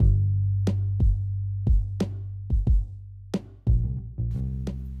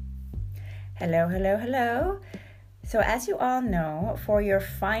Hello, hello, hello. So as you all know, for your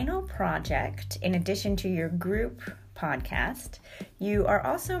final project, in addition to your group podcast, you are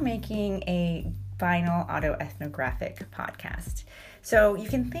also making a final autoethnographic podcast. So you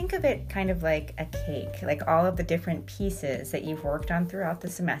can think of it kind of like a cake, like all of the different pieces that you've worked on throughout the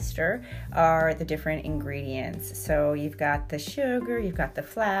semester are the different ingredients. So you've got the sugar, you've got the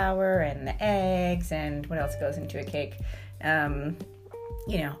flour and the eggs, and what else goes into a cake?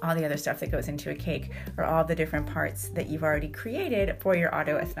 All the other stuff that goes into a cake are all the different parts that you've already created for your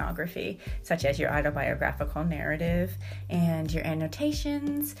autoethnography, such as your autobiographical narrative and your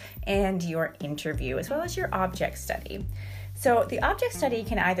annotations and your interview, as well as your object study. So the object study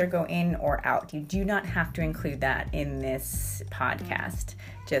can either go in or out. You do not have to include that in this podcast.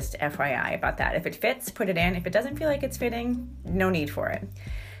 Just FYI about that. If it fits, put it in. If it doesn't feel like it's fitting, no need for it.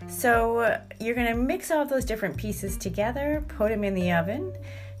 So you're going to mix all those different pieces together, put them in the oven,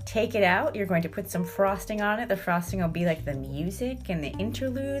 take it out. You're going to put some frosting on it. The frosting will be like the music and the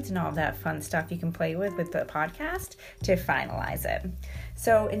interludes and all that fun stuff you can play with the podcast to finalize it.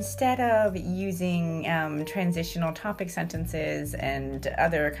 So instead of using transitional topic sentences and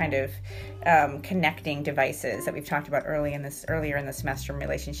other kind of connecting devices that we've talked about earlier in the semester in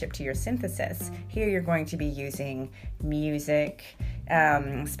relationship to your synthesis, here you're going to be using music,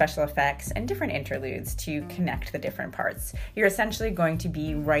 special effects, and different interludes to connect the different parts. You're essentially going to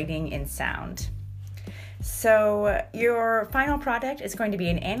be writing in sound. So your final product is going to be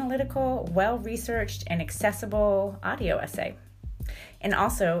an analytical, well-researched, and accessible audio essay. And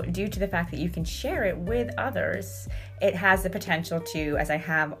also, due to the fact that you can share it with others, it has the potential to, as I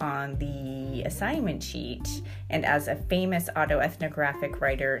have on the assignment sheet, and as a famous autoethnographic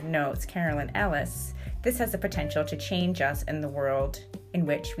writer notes, Carolyn Ellis, this has the potential to change us in the world in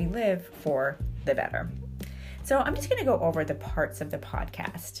which we live for the better. So I'm just going to go over the parts of the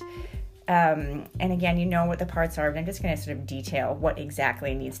podcast. And again, you know what the parts are, but I'm just going to sort of detail what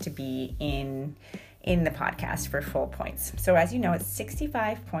exactly needs to be in the podcast for full points. So as you know, it's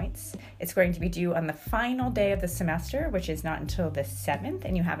 65 points. It's going to be due on the final day of the semester, which is not until the 7th,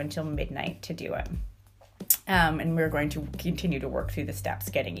 and you have until midnight to do it. And we're going to continue to work through the steps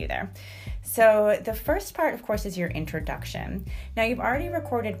getting you there. So the first part, of course, is your introduction. Now, you've already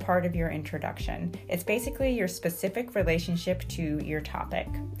recorded part of your introduction. It's basically your specific relationship to your topic.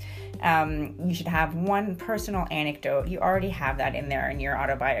 You should have one personal anecdote. You already have that in there in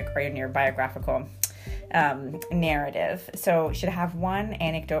your biographical narrative. So you should have one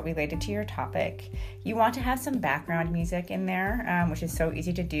anecdote related to your topic. You want to have some background music in there, which is so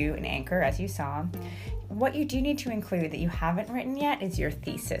easy to do in Anchor, as you saw. What you do need to include that you haven't written yet is your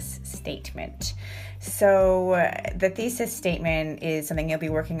thesis statement. So the thesis statement is something you'll be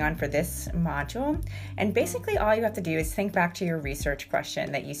working on for this module. And basically all you have to do is think back to your research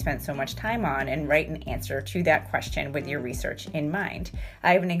question that you spent so much time on and write an answer to that question with your research in mind.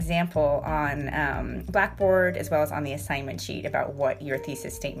 I have an example on Blackboard as well as on the assignment sheet about what your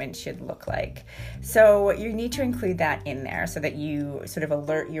thesis statement should look like. So you need to include that in there so that you sort of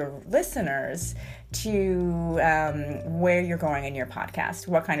alert your listeners to where you're going in your podcast,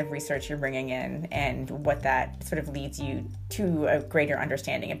 what kind of research you're bringing in, and what that sort of leads you to a greater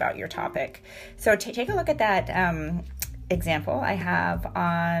understanding about your topic. So take a look at that example I have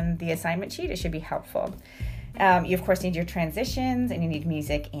on the assignment sheet. It should be helpful. You, of course, need your transitions, and you need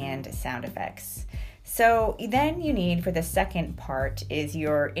music and sound effects. So then you need, for the second part, is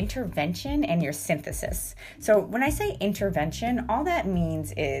your intervention and your synthesis. So when I say intervention, all that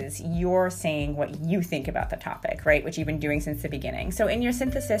means is you're saying what you think about the topic, right? Which you've been doing since the beginning. So in your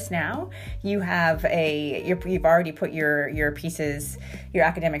synthesis now, you have you've already put your pieces, your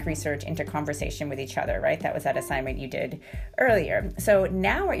academic research into conversation with each other, right? That was that assignment you did earlier. So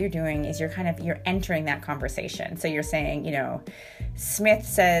now what you're doing is you're entering that conversation. So you're saying, Smith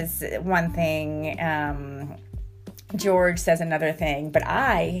says one thing, George says another thing, but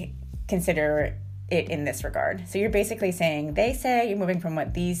I consider it in this regard. So you're basically saying they say, you're moving from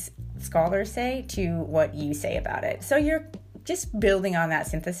what these scholars say to what you say about it. So you're just building on that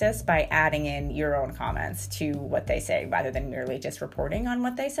synthesis by adding in your own comments to what they say rather than merely just reporting on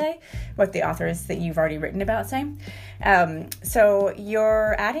what they say, what the authors that you've already written about say. So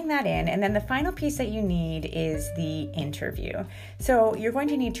you're adding that in, and then the final piece that you need is the interview. So you're going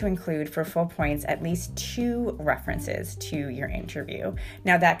to need to include, for full points, at least 2 references to your interview.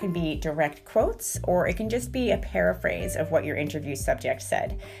 Now that can be direct quotes, or it can just be a paraphrase of what your interview subject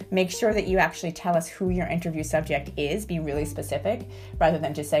said. Make sure that you actually tell us who your interview subject is. Be really specific, rather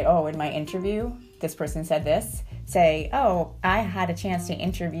than just say, in my interview, this person said this. Say, I had a chance to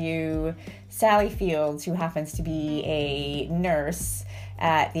interview Sally Fields, who happens to be a nurse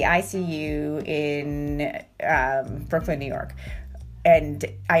at the ICU in Brooklyn, New York. And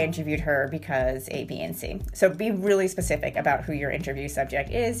I interviewed her because A, B, and C. So be really specific about who your interview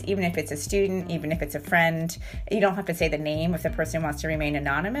subject is, even if it's a student, even if it's a friend. You don't have to say the name if the person wants to remain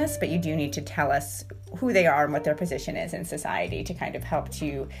anonymous, but you do need to tell us who they are and what their position is in society to kind of help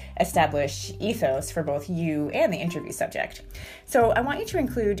to establish ethos for both you and the interview subject. So I want you to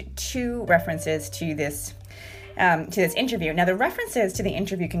include 2 references to this interview. Now, the references to the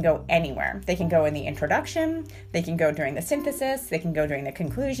interview can go anywhere. They can go in the introduction, they can go during the synthesis, they can go during the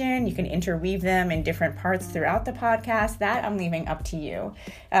conclusion. You can interweave them in different parts throughout the podcast. That I'm leaving up to you.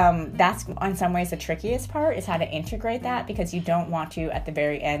 That's in some ways the trickiest part, is how to integrate that, because you don't want to at the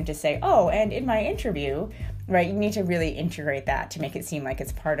very end just say, oh, and in my interview, right? You need to really integrate that to make it seem like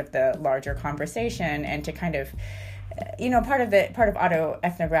it's part of the larger conversation, and to kind of part of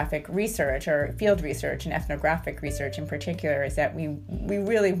autoethnographic research, or field research and ethnographic research in particular, is that we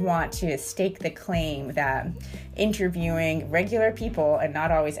really want to stake the claim that interviewing regular people and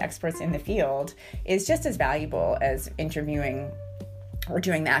not always experts in the field is just as valuable as interviewing or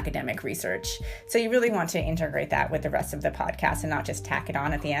doing the academic research. So you really want to integrate that with the rest of the podcast and not just tack it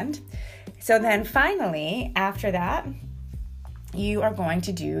on at the end. So then finally, after that, you are going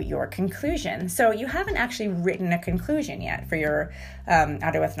to do your conclusion. So you haven't actually written a conclusion yet for your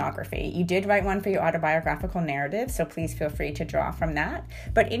autoethnography. You did write one for your autobiographical narrative, so please feel free to draw from that.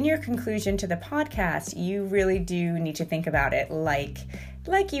 But in your conclusion to the podcast, you really do need to think about it like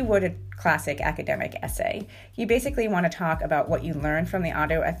you would a classic academic essay. You basically want to talk about what you learned from the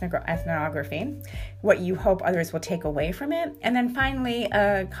autoethnography, what you hope others will take away from it, and then finally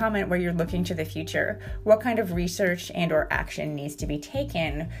a comment where you're looking to the future. What kind of research and or action needs to be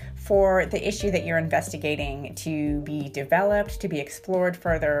taken for the issue that you're investigating to be developed, to be explored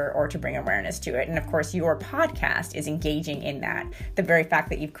further, or to bring awareness to it? And of course, your podcast is engaging in that. The very fact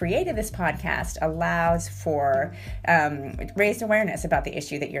that you've created this podcast allows for raised awareness about the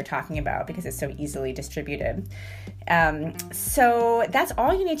issue that you're talking about, because it's so easily distributed. So that's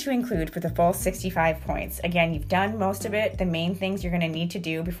all you need to include for the full 65 points. Again, you've done most of it. The main things you're going to need to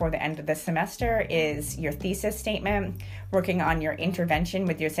do before the end of the semester is your thesis statement, working on your intervention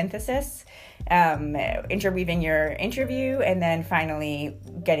with your synthesis, interweaving your interview, and then finally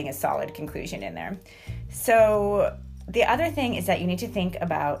getting a solid conclusion in there. So the other thing is that you need to think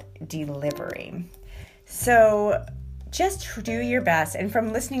about delivery. So just do your best. And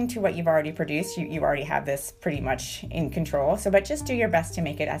from listening to what you've already produced, you already have this pretty much in control. But just do your best to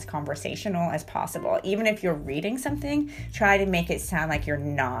make it as conversational as possible. Even if you're reading something, try to make it sound like you're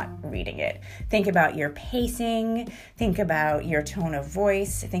not reading it. Think about your pacing, think about your tone of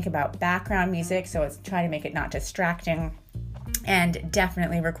voice, think about background music. So try to make it not distracting. And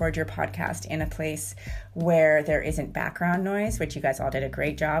definitely record your podcast in a place where there isn't background noise, which you guys all did a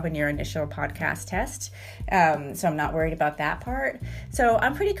great job in your initial podcast test. So I'm not worried about that part. So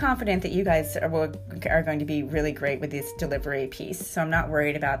I'm pretty confident that you guys are going to be really great with this delivery piece. So I'm not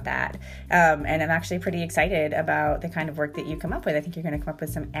worried about that. And I'm actually pretty excited about the kind of work that you come up with. I think you're going to come up with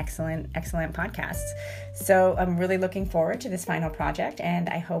some excellent podcasts. So I'm really looking forward to this final project, and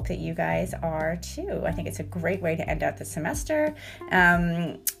I hope that you guys are too. I think it's a great way to end out the semester.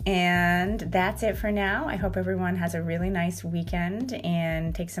 And that's it for now. I hope everyone has a really nice weekend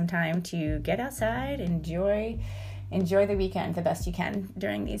and take some time to get outside, enjoy the weekend the best you can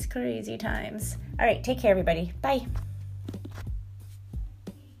during these crazy times. All right, take care, everybody. Bye.